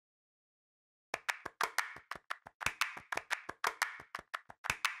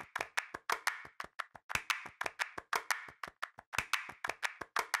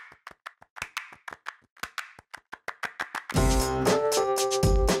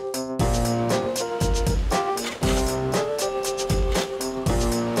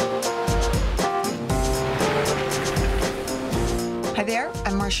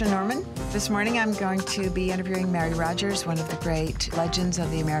Marsha Norman. This morning I'm going to be interviewing Mary Rodgers, one of the great legends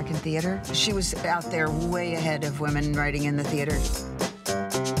of the American theater. She was out there way ahead of women writing in the theater.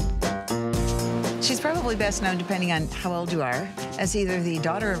 She's probably best known, depending on how old you are, as either the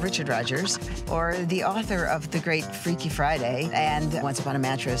daughter of Richard Rodgers or the author of the great Freaky Friday and Once Upon a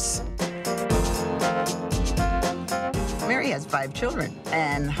Mattress. Mary has 5 children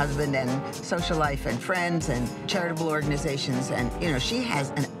and husband and social life and friends and charitable organizations. And, you know, she has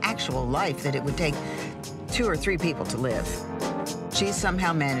an actual life that it would take 2 or 3 people to live. She's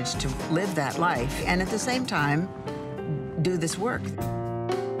somehow managed to live that life and at the same time do this work.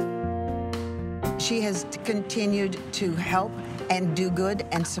 She has continued to help and do good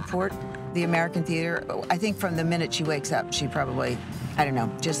and support the American theater. I think from the minute she wakes up, she probably, I don't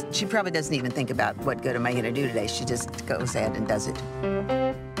know, she probably doesn't even think about what good am I going to do today. She just goes ahead and does it.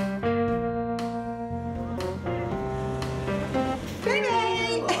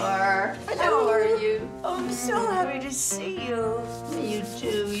 Hey, Laura. How are you? Oh, I'm so happy to see you. You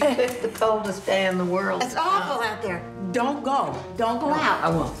too. You picked the coldest day in the world. It's awful out there. Don't go. Don't go out. I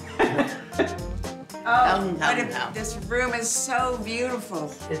won't. Oh, No. This room is so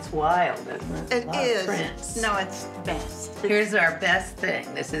beautiful. It's wild, isn't it? It is. Prints. No, it's the best. Here's our best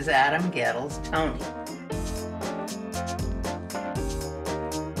thing. This is Adam Gettle's Tony.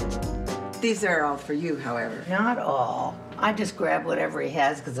 These are all for you, however. Not all. I just grab whatever he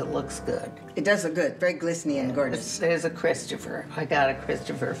has because it looks good. It does look good. Very glistening and gorgeous. There's a Christopher. I got a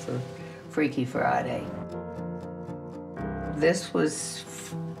Christopher for Freaky Friday. This was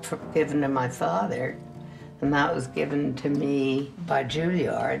given to my father, and that was given to me by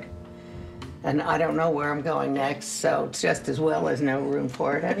Juilliard. And I don't know where I'm going next, so it's just as well there's no room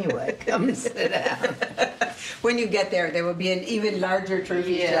for it anyway. Come and sit down. When you get there, there will be an even larger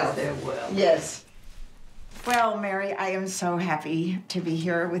trophy Yes, shelf. there will. Yes. Well, Mary, I am so happy to be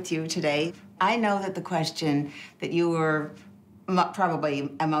here with you today. I know that the question that you were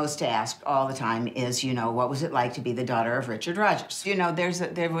probably most asked all the time is, you know, what was it like to be the daughter of Richard Rodgers? You know,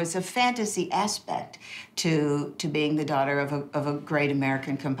 there was a fantasy aspect to being the daughter of a great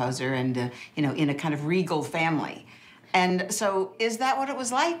American composer and, you know, in a kind of regal family. And so is that what it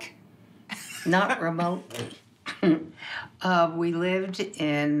was like? Not remotely. We lived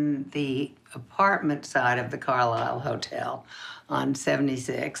in the apartment side of the Carlisle Hotel on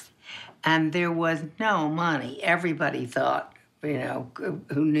 76th, and there was no money. Everybody thought, you know,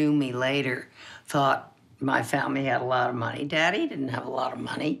 who knew me later, thought my family had a lot of money. Daddy didn't have a lot of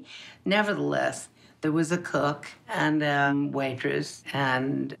money. Nevertheless, there was a cook and a waitress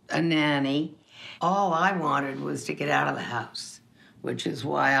and a nanny. All I wanted was to get out of the house, which is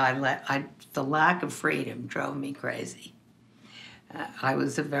why the lack of freedom drove me crazy. I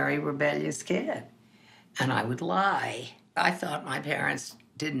was a very rebellious kid, and I would lie. I thought my parents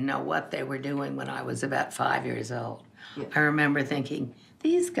didn't know what they were doing when I was about 5 years old. Yeah. I remember thinking,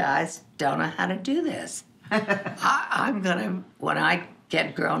 these guys don't know how to do this. When I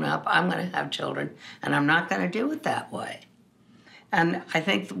get grown up, I'm gonna have children, and I'm not gonna do it that way. And I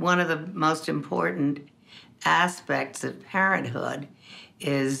think one of the most important aspects of parenthood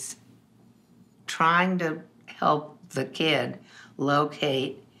is trying to help the kid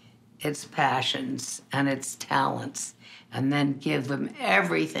locate its passions and its talents, and then give them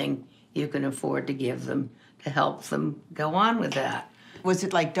everything you can afford to give them to help them go on with that. Was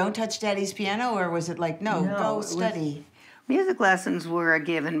it like, don't touch Daddy's piano, or was it like, no go study? Music lessons were a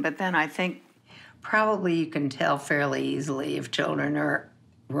given, but then I think probably you can tell fairly easily if children are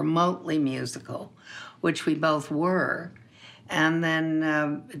remotely musical, which we both were. And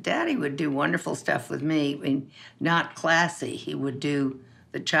then Daddy would do wonderful stuff with me. I mean, not classy. He would do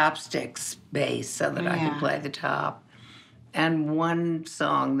the chopsticks bass so that I could play the top. And one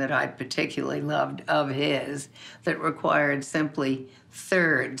song that I particularly loved of his that required simply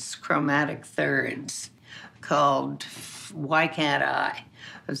thirds, chromatic thirds, called Why Can't I?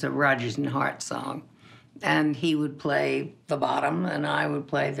 It was a Rodgers and Hart song. And he would play the bottom and I would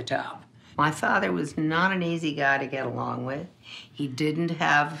play the top. My father was not an easy guy to get along with. He didn't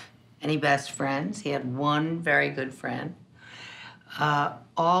have any best friends. He had one very good friend.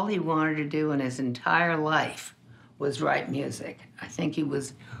 All he wanted to do in his entire life was write music. I think he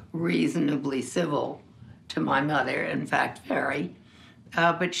was reasonably civil to my mother, in fact, very.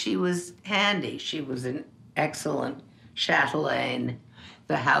 But she was handy. She was an excellent chatelaine.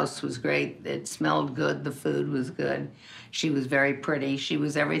 The house was great. It smelled good. The food was good. She was very pretty. She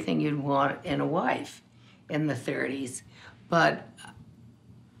was everything you'd want in a wife in the 30s. But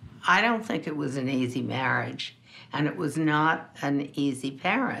I don't think it was an easy marriage, and it was not an easy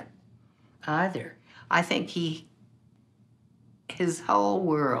parent either. I think he his whole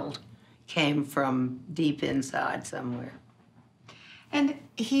world came from deep inside somewhere. And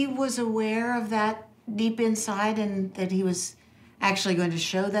he was aware of that deep inside and that he was actually going to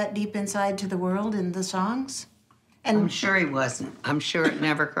show that deep inside to the world in the songs? And I'm sure he wasn't. I'm sure it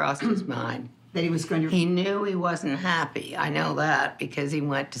never crossed his mind. that he was going to... He knew he wasn't happy. I know that because he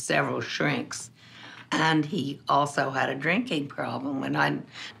went to several shrinks. And he also had a drinking problem, and I'm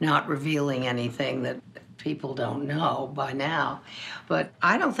not revealing anything that people don't know by now. But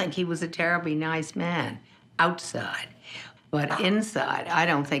I don't think he was a terribly nice man outside. But inside, I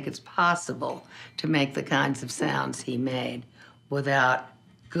don't think it's possible to make the kinds of sounds he made without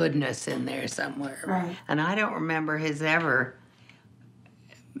goodness in there somewhere. Right. And I don't remember his ever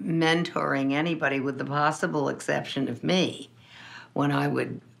mentoring anybody with the possible exception of me when I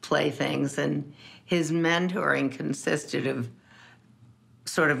would play things. And his mentoring consisted of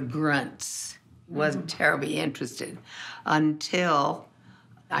sort of grunts. Wasn't terribly interested until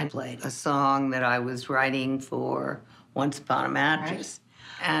I played a song that I was writing for Once Upon a Mattress.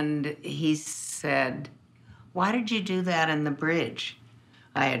 Right. And he said, "Why did you do that in the bridge?"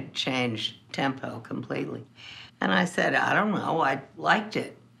 I had changed tempo completely. And I said, "I don't know, I liked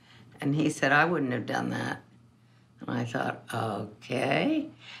it." And he said, "I wouldn't have done that." And I thought, okay.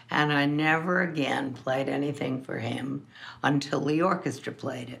 And I never again played anything for him until the orchestra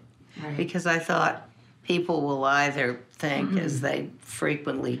played it. Right. Because I thought people will either think, as they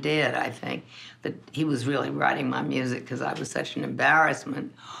frequently did, I think, that he was really writing my music because I was such an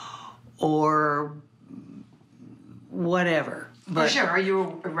embarrassment, or whatever. But sure, or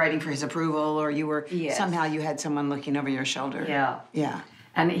you were writing for his approval, or you were somehow you had someone looking over your shoulder. Yeah. Yeah.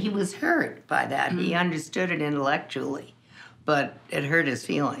 And he was hurt by that. He understood it intellectually, but it hurt his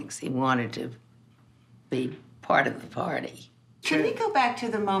feelings. He wanted to be part of the party. Can we go back to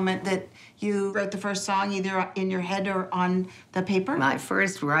the moment that you wrote the first song, either in your head or on the paper? My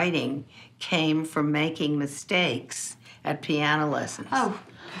first writing came from making mistakes at piano lessons. Oh,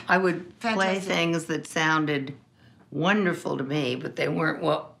 I would play fantastic. things that sounded wonderful to me, but they weren't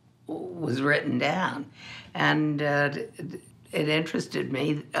what was written down. And it interested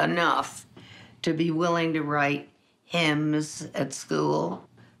me enough to be willing to write hymns at school,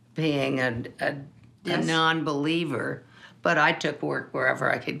 being a non-believer, but I took work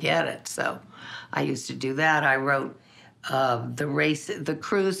wherever I could get it. So I used to do that. I wrote the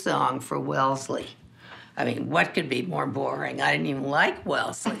crew song for Wellesley. I mean, what could be more boring? I didn't even like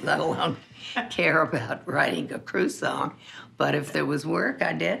Wellesley, let alone care about writing a crew song. But if there was work,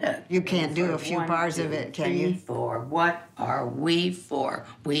 I did it. You can't do a few bars of it, can you? 3, 4. What are we for?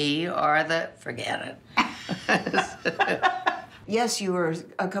 We are the... Forget it. Yes, you are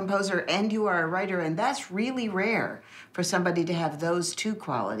a composer and you are a writer, and that's really rare for somebody to have those two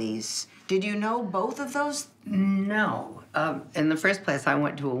qualities. Did you know both of those? No. In the first place, I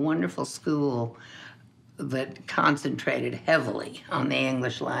went to a wonderful school that concentrated heavily on the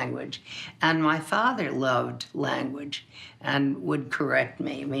English language. And my father loved language and would correct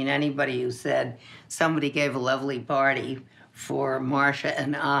me. I mean, anybody who said somebody gave a lovely party for Marsha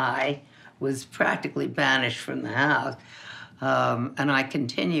and I was practically banished from the house. And I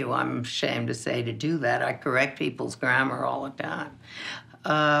continue, I'm ashamed to say, to do that. I correct people's grammar all the time.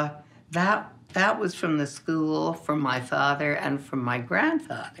 That was from the school, from my father, and from my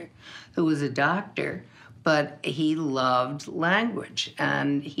grandfather, who was a doctor, but he loved language.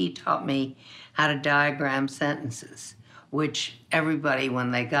 And he taught me how to diagram sentences, which everybody,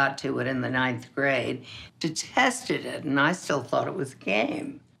 when they got to it in the 9th grade, detested it, and I still thought it was a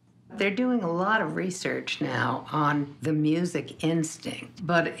game. They're doing a lot of research now on the music instinct,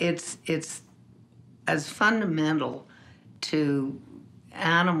 but it's as fundamental to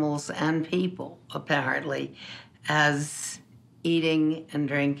animals and people, apparently, as eating and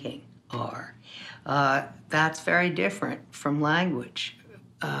drinking are. That's very different from language.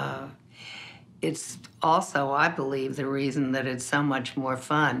 It's also, I believe, the reason that it's so much more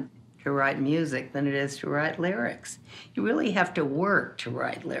fun to write music than it is to write lyrics. You really have to work to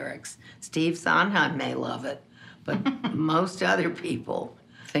write lyrics. Steve Sondheim may love it, but most other people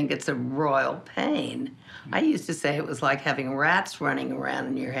think it's a royal pain. I used to say it was like having rats running around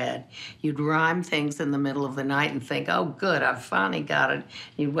in your head. You'd rhyme things in the middle of the night and think, oh, good, I've finally got it.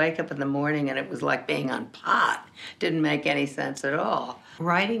 You'd wake up in the morning and it was like being on pot. Didn't make any sense at all.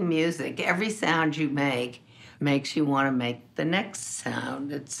 Writing music, every sound you make makes you want to make the next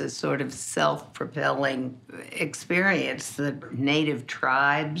sound. It's a sort of self-propelling experience that native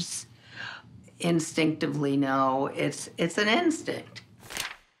tribes instinctively know. It's an instinct.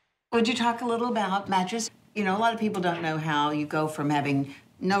 Would you talk a little about Mattress? You know, a lot of people don't know how you go from having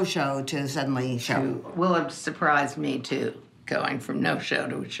no show to suddenly show. Well, it surprised me, too. going from no show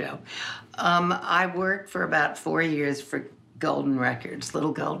to a show. I worked for about 4 years for Golden Records,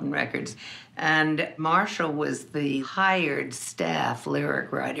 Little Golden Records, and Marshall was the hired staff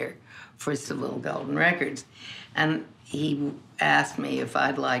lyric writer for Little Golden Records. And he asked me if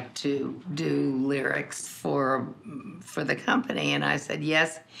I'd like to do lyrics for the company, and I said,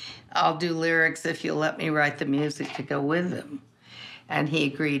 yes, I'll do lyrics if you'll let me write the music to go with them. And he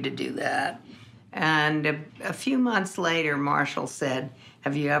agreed to do that. And a few months later, Marshall said,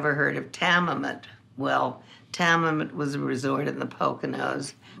 have you ever heard of Tamiment? Well, Tamiment was a resort in the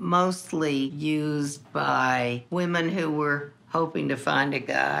Poconos, mostly used by women who were hoping to find a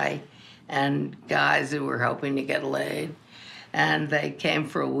guy and guys who were hoping to get laid. And they came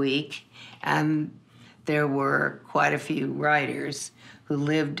for a week, and there were quite a few writers who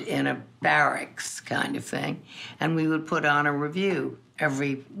lived in a barracks kind of thing, and we would put on a review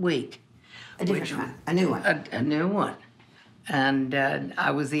every week. A different one, a new one. A new one. And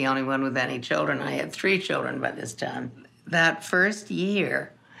I was the only one with any children. I had 3 children by this time. That first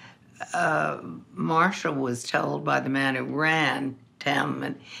year, Marsha was told by the man who ran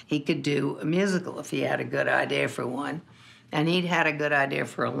Tamiment he could do a musical if he had a good idea for one. And he'd had a good idea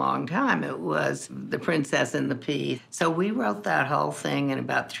for a long time. It was The Princess and the Pea. So we wrote that whole thing in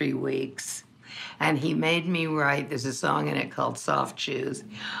about 3 weeks. And he made me write, there's a song in it called Soft Shoes.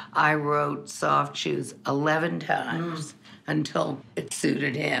 I wrote Soft Shoes 11 times until it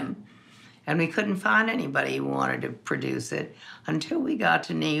suited him. And we couldn't find anybody who wanted to produce it until we got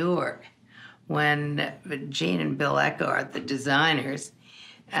to New York, when Gene and Bill Eckhart, the designers,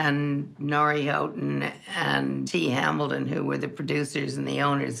 and Norrie Houghton and T. Hamilton, who were the producers and the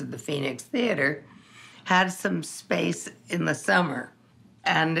owners of the Phoenix Theater, had some space in the summer.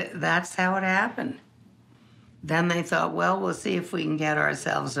 And that's how it happened. Then they thought, well, we'll see if we can get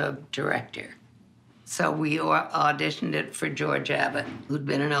ourselves a director. So we auditioned it for George Abbott, who'd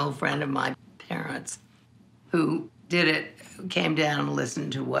been an old friend of my parents, who did it, came down and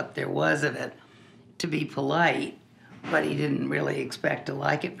listened to what there was of it to be polite, but he didn't really expect to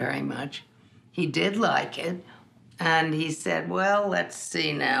like it very much. He did like it, and he said, well, let's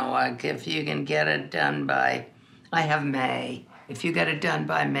see now, if you can get it done by, I have May. If you get it done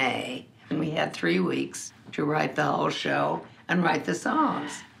by May. And we had 3 weeks to write the whole show and write the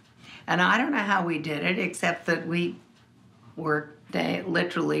songs. And I don't know how we did it, except that we worked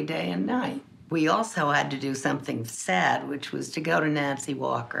literally day and night. We also had to do something sad, which was to go to Nancy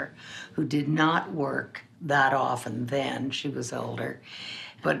Walker, who did not work that often then. She was older.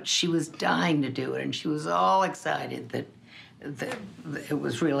 But she was dying to do it, and she was all excited that it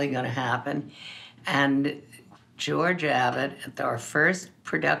was really going to happen. And George Abbott, at our first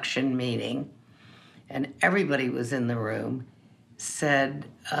production meeting, and everybody was in the room, said,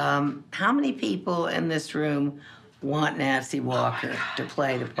 how many people in this room want Nancy Walker to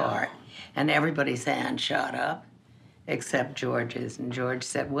play the part? And everybody's hand shot up, except George's. And George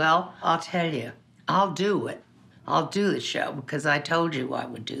said, well, I'll tell you, I'll do it. I'll do the show because I told you I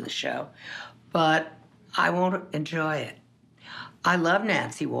would do the show, but I won't enjoy it. I love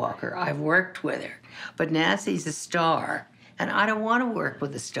Nancy Walker. I've worked with her, but Nancy's a star, and I don't want to work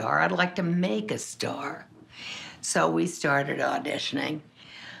with a star. I'd like to make a star. So we started auditioning.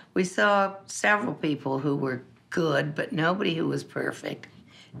 We saw several people who were good, but nobody who was perfect.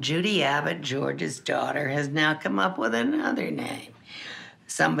 Judy Abbott, George's daughter, has now come up with another name.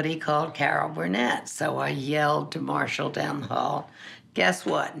 Somebody called Carol Burnett. So I yelled to Marshall down the hall, guess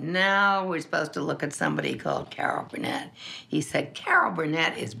what? Now we're supposed to look at somebody called Carol Burnett. He said, Carol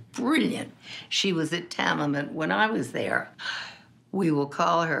Burnett is brilliant. She was at Tamiment when I was there. We will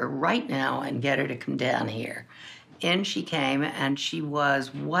call her right now and get her to come down here. In she came, and she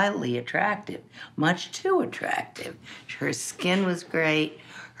was wildly attractive, much too attractive. Her skin was great.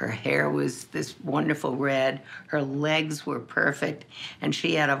 Her hair was this wonderful red. Her legs were perfect. And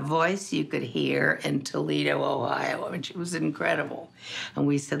she had a voice you could hear in Toledo, Ohio. I mean, she was incredible. And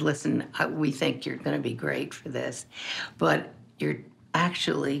we said, listen, we think you're going to be great for this, but you're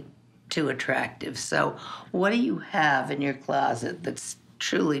actually too attractive. So what do you have in your closet that's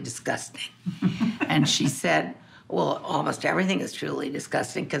truly disgusting? And she said, well, almost everything is truly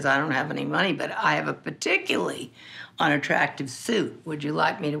disgusting because I don't have any money, but I have a particularly unattractive suit. Would you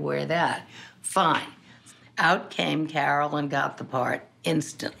like me to wear that? Fine. Out came Carol and got the part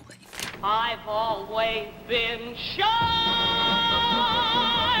instantly. I've always been shy.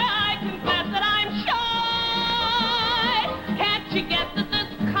 I confess that I'm shy. Can't you guess that this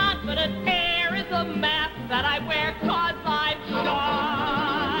confident air is a mask that I wear 'cause I'm shy?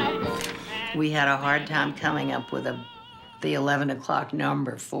 We had a hard time coming up with the 11 o'clock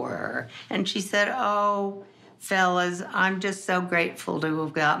number for her. And she said, oh, fellas, I'm just so grateful to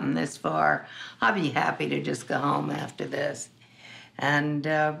have gotten this far. I'll be happy to just go home after this. And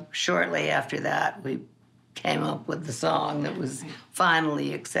shortly after that, we came up with the song that was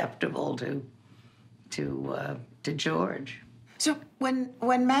finally acceptable to George. So when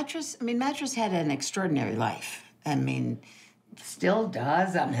Mattress had an extraordinary life. I mean, Still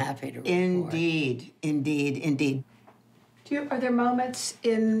does, I'm happy to report. indeed. Are there moments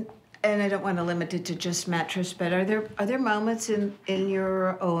in, and I don't want to limit it to just Mattress, but are there moments in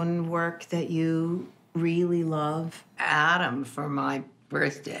your own work that you really love? Adam, for my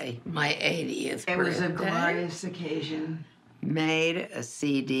birthday, my 80th birthday. It was a glorious occasion. Made a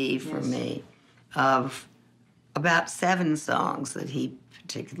CD for me of about 7 songs that he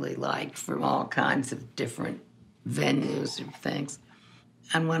particularly liked from all kinds of different venues and things.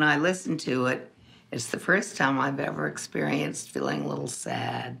 And when I listen to it, it's the first time I've ever experienced feeling a little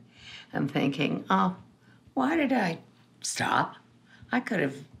sad and thinking, oh, why did I stop? I could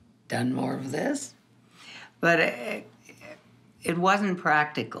have done more of this. But it wasn't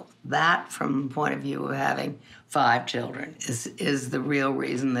practical. That, from the point of view of having 5 children, is the real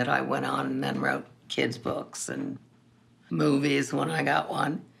reason that I went on and then wrote kids' books and movies when I got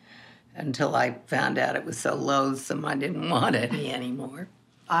one, until I found out it was so loathsome I didn't want any anymore.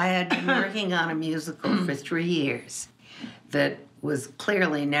 I had been working on a musical for 3 years that was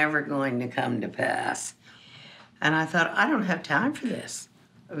clearly never going to come to pass. And I thought, I don't have time for this.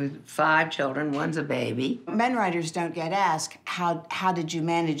 5 children, one's a baby. Men writers don't get asked, how did you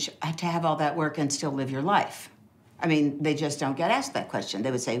manage to have all that work and still live your life? I mean, they just don't get asked that question.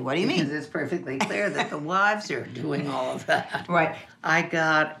 They would say, what do you mean? Because it's perfectly clear that the wives are doing all of that. Right. I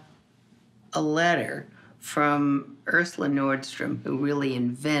got a letter from Ursula Nordstrom, who really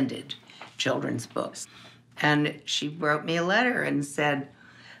invented children's books. And she wrote me a letter and said,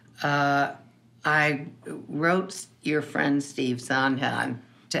 I wrote your friend Steve Sondheim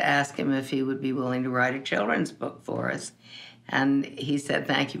to ask him if he would be willing to write a children's book for us. And he said,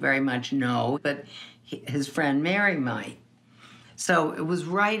 thank you very much, no, but his friend Mary might. So it was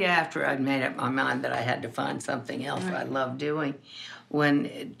right after I'd made up my mind that I had to find something else I loved doing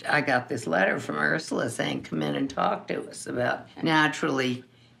when I got this letter from Ursula saying, come in and talk to us about naturally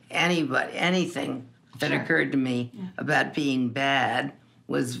anything that occurred to me about being bad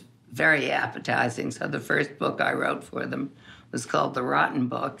was very appetizing. So the first book I wrote for them was called The Rotten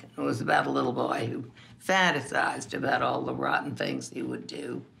Book. It was about a little boy who fantasized about all the rotten things he would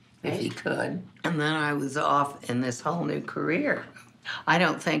do if he could. And then I was off in this whole new career. I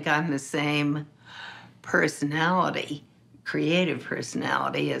don't think I'm the same personality, creative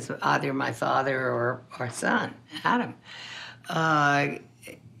personality, as either my father or our son, Adam. I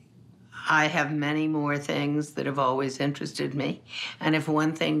have many more things that have always interested me. And if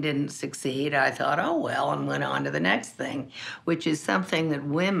one thing didn't succeed, I thought, oh, well, and went on to the next thing, which is something that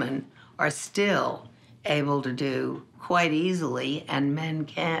women are still able to do quite easily and men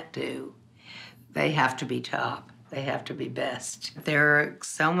can't do. They have to be top. They have to be best. There are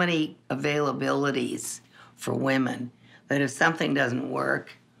so many availabilities for women that if something doesn't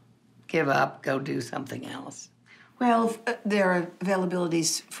work, give up, go do something else. Well, there are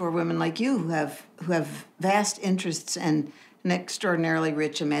availabilities for women like you who have vast interests and an extraordinarily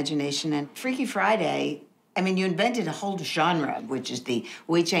rich imagination. And Freaky Friday, I mean, you invented a whole genre, which is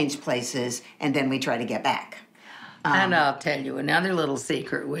we change places and then we try to get back. And I'll tell you another little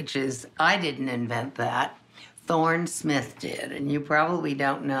secret, which is I didn't invent that. Thorne Smith did, and you probably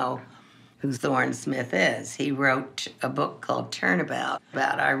don't know who Thorne Smith is. He wrote a book called Turnabout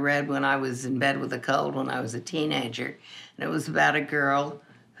that I read when I was in bed with a cold when I was a teenager. And it was about a girl,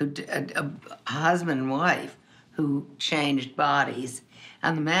 a husband and wife, who changed bodies.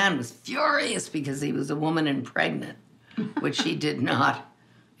 And the man was furious because he was a woman and pregnant, which he did not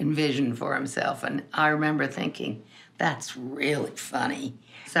envision for himself. And I remember thinking, that's really funny.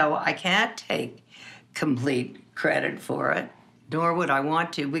 So I can't take complete credit for it, nor would I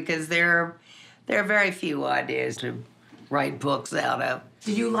want to, because there are very few ideas to write books out of.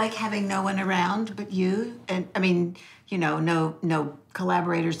 Did you like having no one around but you? And I mean, you know, no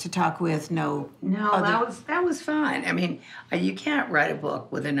collaborators to talk with, no. That was fine. I mean, you can't write a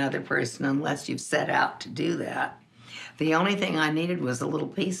book with another person unless you've set out to do that. The only thing I needed was a little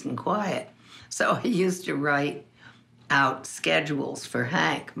peace and quiet. So I used to write out schedules for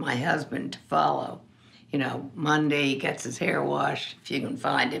Hank, my husband, to follow. You know, Monday he gets his hair washed, if you can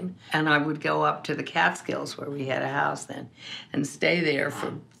find him. And I would go up to the Catskills, where we had a house then, and stay there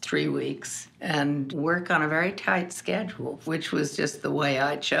for 3 weeks and work on a very tight schedule, which was just the way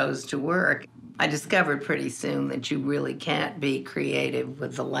I chose to work. I discovered pretty soon that you really can't be creative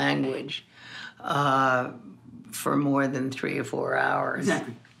with the language for more than 3 or 4 hours.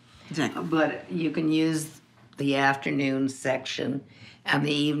 Exactly. But you can use the afternoon section and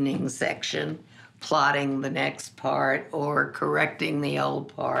the evening section, plotting the next part or correcting the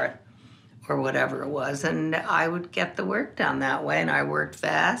old part or whatever it was. And I would get the work done that way, and I worked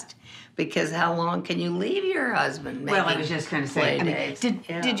fast because how long can you leave your husband making Well, I was just going to say, I mean, dates?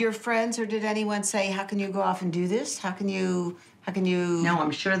 did your friends or did anyone say, how can you go off and do this? How can you? No,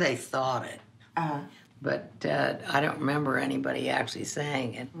 I'm sure they thought it. But I don't remember anybody actually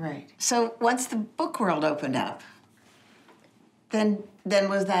saying it. Right. So once the book world opened up, then did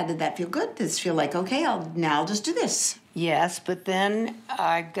that feel good? Did it feel like, okay, I'll just do this? Yes, but then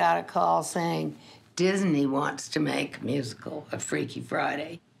I got a call saying Disney wants to make a musical of Freaky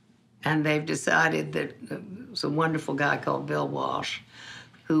Friday. And they've decided that there's a wonderful guy called Bill Walsh,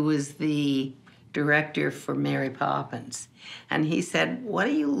 who was the director for Mary Poppins. And he said, what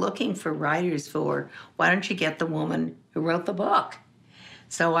are you looking for writers for? Why don't you get the woman who wrote the book?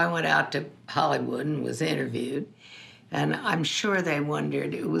 So I went out to Hollywood and was interviewed. And I'm sure they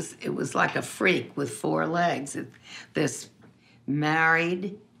wondered, it was like a freak with 4 legs. This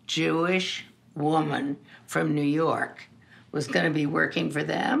married Jewish woman from New York was going to be working for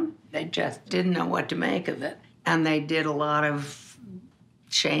them. They just didn't know what to make of it. And they did a lot of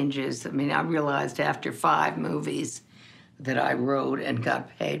changes. I mean, I realized after 5 movies that I wrote and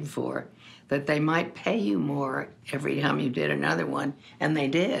got paid for that they might pay you more every time you did another one, and they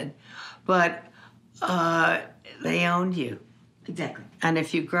did. But they owned you. Exactly. And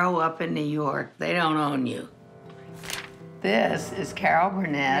if you grow up in New York, they don't own you. This is Carol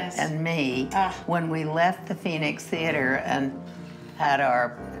Burnett and me when we left the Phoenix Theater and had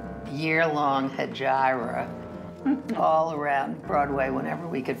our year-long hegira all around Broadway whenever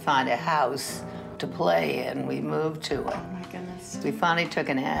we could find a house to play in. We moved to it. Oh my goodness. We finally took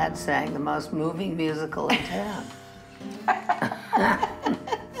an ad saying the most moving musical in town.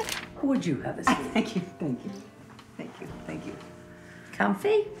 Would you have a seat? Thank you. Thank you.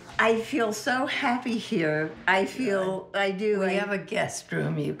 Comfy? I feel so happy here. I do. We have a guest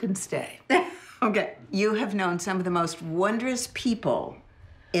room. You can stay. Okay. You have known some of the most wondrous people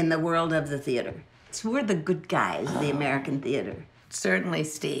in the world of the theater. Who are the good guys of the American theater? Certainly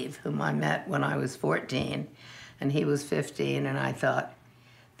Steve, whom I met when I was 14, and he was 15, and I thought,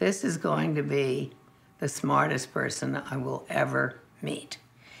 this is going to be the smartest person I will ever meet.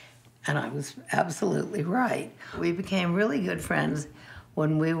 And I was absolutely right. We became really good friends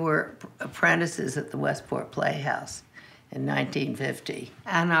when we were apprentices at the Westport Playhouse in 1950.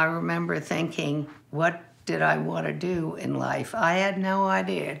 And I remember thinking, what did I want to do in life? I had no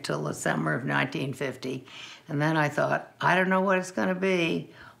idea till the summer of 1950. And then I thought, I don't know what it's going to be,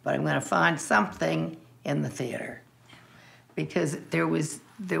 but I'm going to find something in the theater. Because there was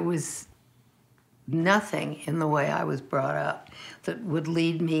nothing in the way I was brought up that would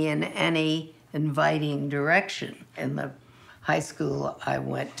lead me in any inviting direction. In the high school I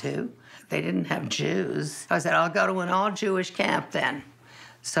went to, they didn't have Jews. I said, I'll go to an all-Jewish camp then.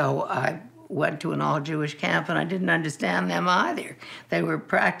 So I went to an all-Jewish camp, and I didn't understand them either. They were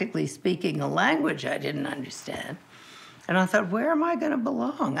practically speaking a language I didn't understand. And I thought, where am I going to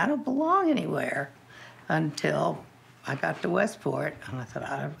belong? I don't belong anywhere. Until I got to Westport, and I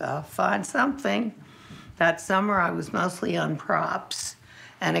thought, I'll find something. That summer, I was mostly on props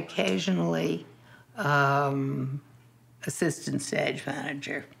and occasionally assistant stage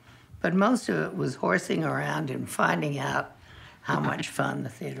manager. But most of it was horsing around and finding out how much fun the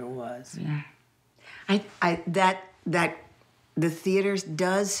theater was. Yeah. That the theater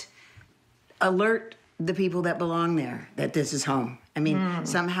does alert the people that belong there that this is home. I mean,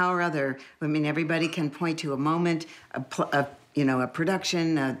 somehow or other, I mean, everybody can point to a moment, a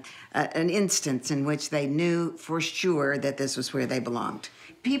production, an instance in which they knew for sure that this was where they belonged.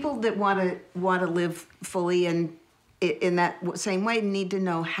 People that want to live fully and in that same way need to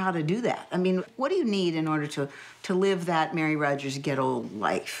know how to do that. I mean, what do you need in order to live that Mary Rodgers Get Old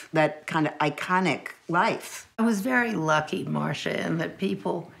life, that kind of iconic life? I was very lucky, Marsha, in that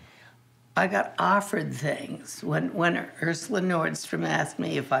I got offered things. When Ursula Nordstrom asked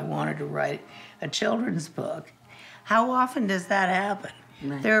me if I wanted to write a children's book, how often does that happen?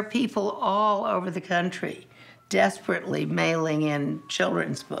 Right. There are people all over the country desperately mailing in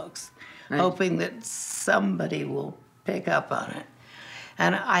children's books, hoping that somebody will pick up on it.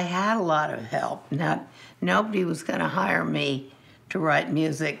 And I had a lot of help. Now, nobody was going to hire me to write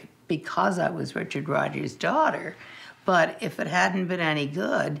music because I was Richard Rodgers' daughter, but if it hadn't been any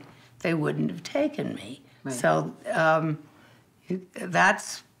good, they wouldn't have taken me. Right. So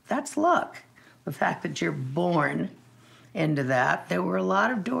that's luck. The fact that you're born into that, there were a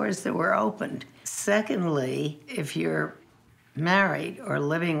lot of doors that were opened. Secondly, if you're married or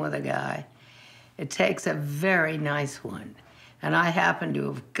living with a guy, it takes a very nice one. And I happen to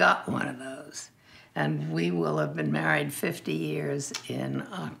have got one of those. And we will have been married 50 years in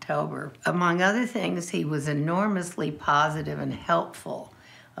October. Among other things, he was enormously positive and helpful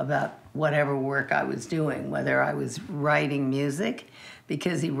about whatever work I was doing, whether I was writing music,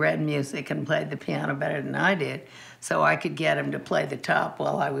 because he read music and played the piano better than I did, so I could get him to play the top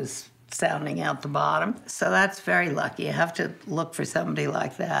while I was sounding out the bottom. So that's very lucky. You have to look for somebody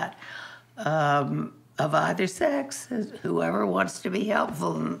like that. Of either sex, whoever wants to be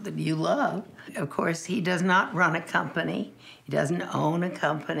helpful and that you love. Of course, he does not run a company. He doesn't own a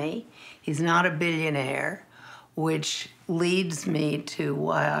company. He's not a billionaire, which leads me to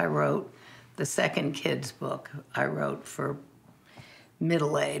why I wrote the second kids' book I wrote for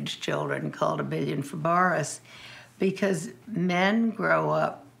middle-aged children called A Billion for Boris, because men grow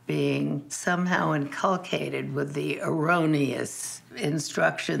up being somehow inculcated with the erroneous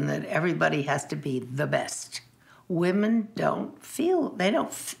instruction that everybody has to be the best. Women don't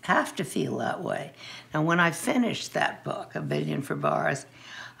have to feel that way. Now, when I finished that book, A Billion for Boris,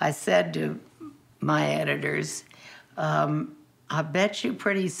 I said to my editors, I bet you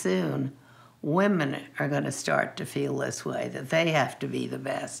pretty soon women are going to start to feel this way, that they have to be the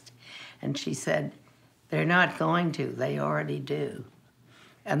best. And she said, they're not going to, they already do.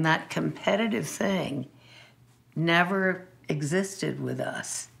 And that competitive thing never existed with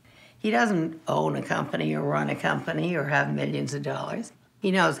us. He doesn't own a company or run a company or have millions of dollars.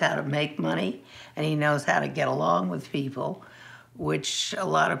 He knows how to make money, and he knows how to get along with people, which a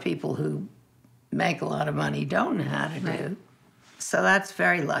lot of people who make a lot of money don't know how to do. So that's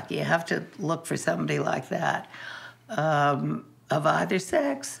very lucky. You have to look for somebody like that. Of either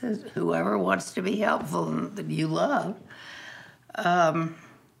sex, whoever wants to be helpful and that you love.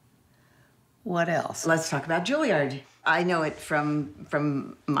 What else? Let's talk about Juilliard. I know it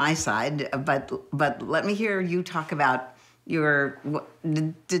from my side, but let me hear you talk about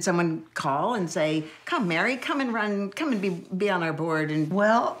did someone call and say, come, Mary, come and be on our board? And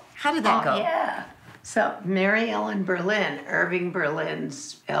well, how did that go? Yeah. So Mary Ellen Berlin, Irving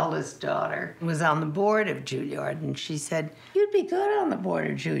Berlin's eldest daughter, was on the board of Juilliard, and she said, you'd be good on the board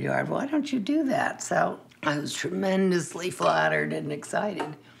of Juilliard. Why don't you do that? So I was tremendously flattered and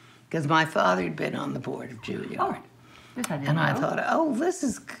excited because my father had been on the board of Juilliard. And I thought, oh, this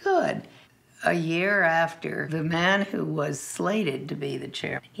is good. A year after the man who was slated to be the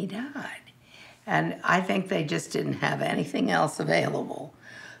chairman, he died. And I think they just didn't have anything else available.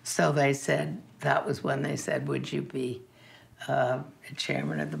 So they said, that was when they said, would you be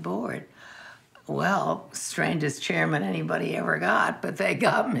chairman of the board? Well, strangest chairman anybody ever got, but they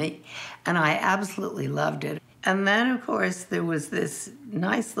got me. And I absolutely loved it. And then, of course, there was this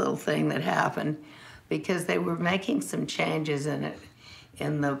nice little thing that happened because they were making some changes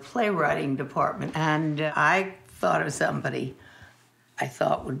in the playwriting department. And I thought of somebody I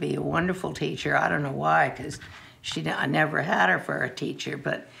thought would be a wonderful teacher. I don't know why, because I never had her for a teacher,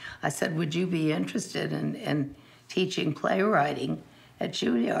 but I said, would you be interested in teaching playwriting at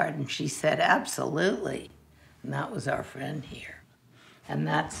Juilliard? And she said, absolutely. And that was our friend here. And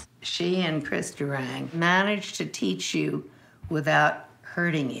she and Chris Durang managed to teach you without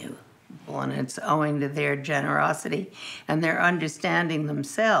hurting you. And it's owing to their generosity and their understanding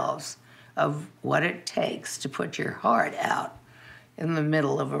themselves of what it takes to put your heart out in the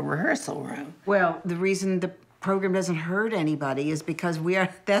middle of a rehearsal room. Well, the reason the program doesn't hurt anybody is because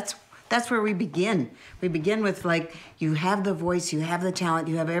that's where we begin. We begin with, like, you have the voice, you have the talent,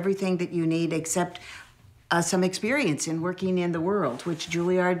 you have everything that you need except some experience in working in the world, which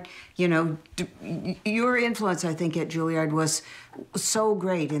Juilliard, your influence, I think, at Juilliard was so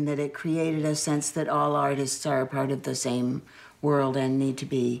great in that it created a sense that all artists are a part of the same world and need to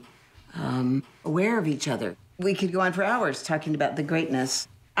be aware of each other. We could go on for hours talking about the greatness.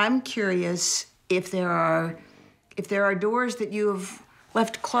 I'm curious if there are doors that you have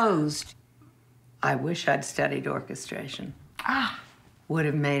left closed. I wish I'd studied orchestration. Would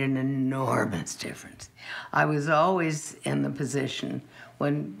have made an enormous difference. I was always in the position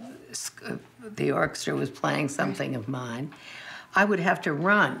when the orchestra was playing something of mine, I would have to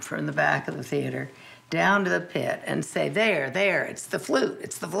run from the back of the theater down to the pit and say, there, it's the flute,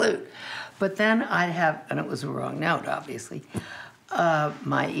 it's the flute. But then I'd have, and it was a wrong note, obviously.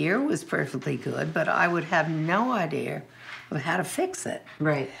 My ear was perfectly good, but I would have no idea of how to fix it.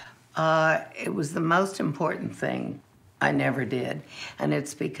 Right. It was the most important thing I never did. And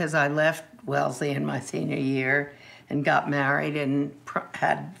it's because I left Wellesley in my senior year and got married and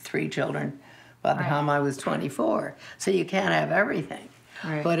had 3 children by the time I was 24. So you can't have everything.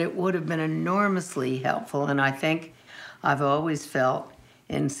 Right. But it would have been enormously helpful, and I think I've always felt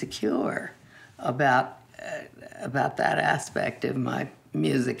insecure about that aspect of my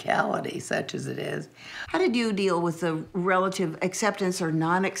musicality, such as it is. How did you deal with the relative acceptance or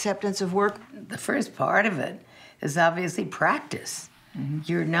non-acceptance of work? The first part of it is obviously practice.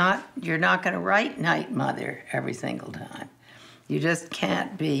 You're not going to write Night Mother every single time. You just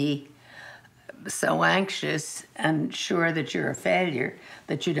can't be so anxious and sure that you're a failure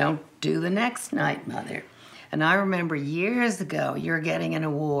that you don't do the next Night Mother. And I remember years ago, you're getting an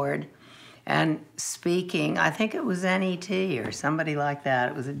award and speaking, I think it was NET or somebody like that.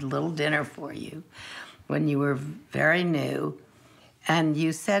 It was a little dinner for you when you were very new. And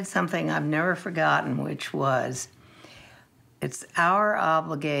you said something I've never forgotten, which was, it's our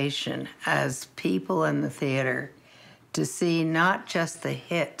obligation as people in the theater to see not just the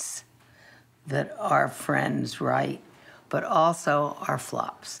hits that our friends write, but also our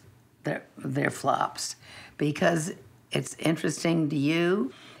flops, their flops, because it's interesting to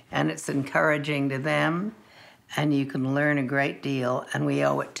you and it's encouraging to them, and you can learn a great deal, and we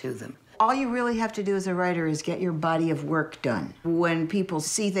owe it to them. All you really have to do as a writer is get your body of work done. When people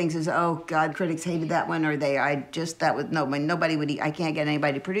see things as, oh God, critics hated that one, or I can't get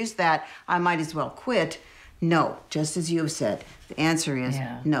anybody to produce that, I might as well quit. No, just as you have said, the answer is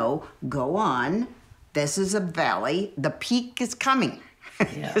no, go on. This is a valley, the peak is coming.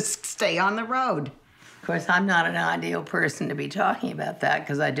 Just stay on the road. Of course, I'm not an ideal person to be talking about that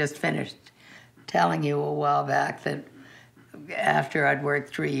because I just finished telling you a while back that after I'd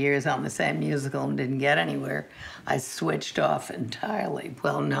worked 3 years on the same musical and didn't get anywhere, I switched off entirely.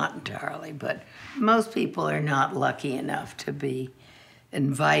 Well, not entirely, but most people are not lucky enough to be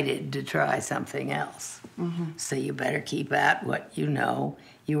invited to try something else. So you better keep at what you know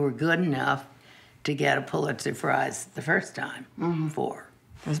you were good enough to get a Pulitzer Prize the first time for.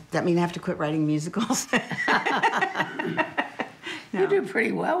 Does that mean I have to quit writing musicals? You do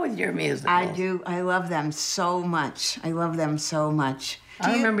pretty well with your musicals. I do. I love them so much. I love them so much.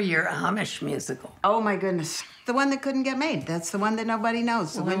 I remember your Amish musical. Oh my goodness. The one that couldn't get made. That's the one that nobody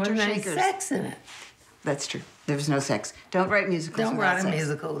knows. The Winter there Shakers. wasn't any sex in it. That's true. There was no sex. Don't write musicals Don't without write a sex.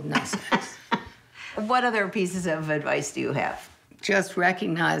 musical with no sex. What other pieces of advice do you have? Just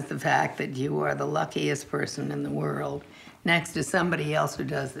recognize the fact that you are the luckiest person in the world next to somebody else who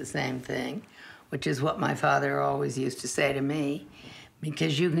does the same thing, which is what my father always used to say to me,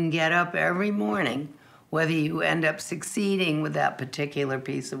 because you can get up every morning, whether you end up succeeding with that particular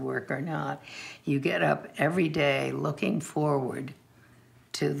piece of work or not. You get up every day looking forward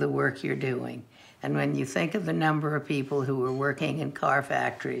to the work you're doing. And when you think of the number of people who are working in car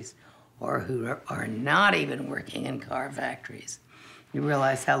factories or who are not even working in car factories, you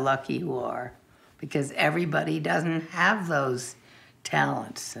realize how lucky you are, because everybody doesn't have those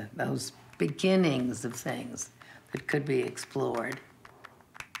talents, those beginnings of things that could be explored.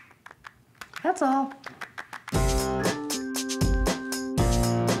 That's all.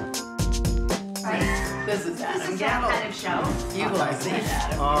 This is Adam Gamble. Kind of show. You will see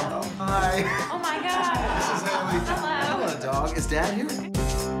Adam Gamble. Hi. Oh my God. This is Haley. Hello. Hello, dog. Is Dad here?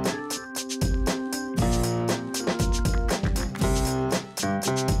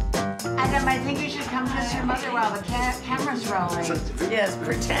 Adam, I think you should come kiss your mother while the camera's rolling. Yes,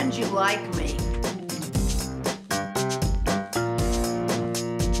 pretend you like me.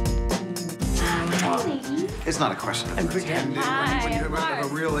 It's not a question of And words. pretend. When you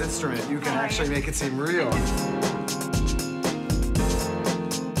have a real instrument, you can actually make it seem real.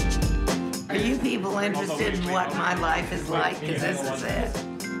 Are you people interested in what my life is like? Because this is it.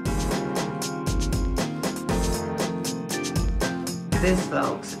 This,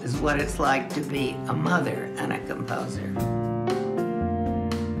 folks, is what it's like to be a mother and a composer.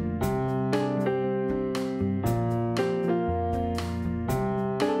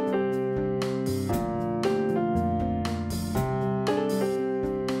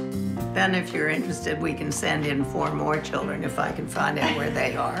 Then if you're interested, we can send in 4 more children if I can find out where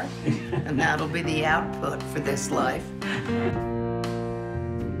they are. And that'll be the output for this life.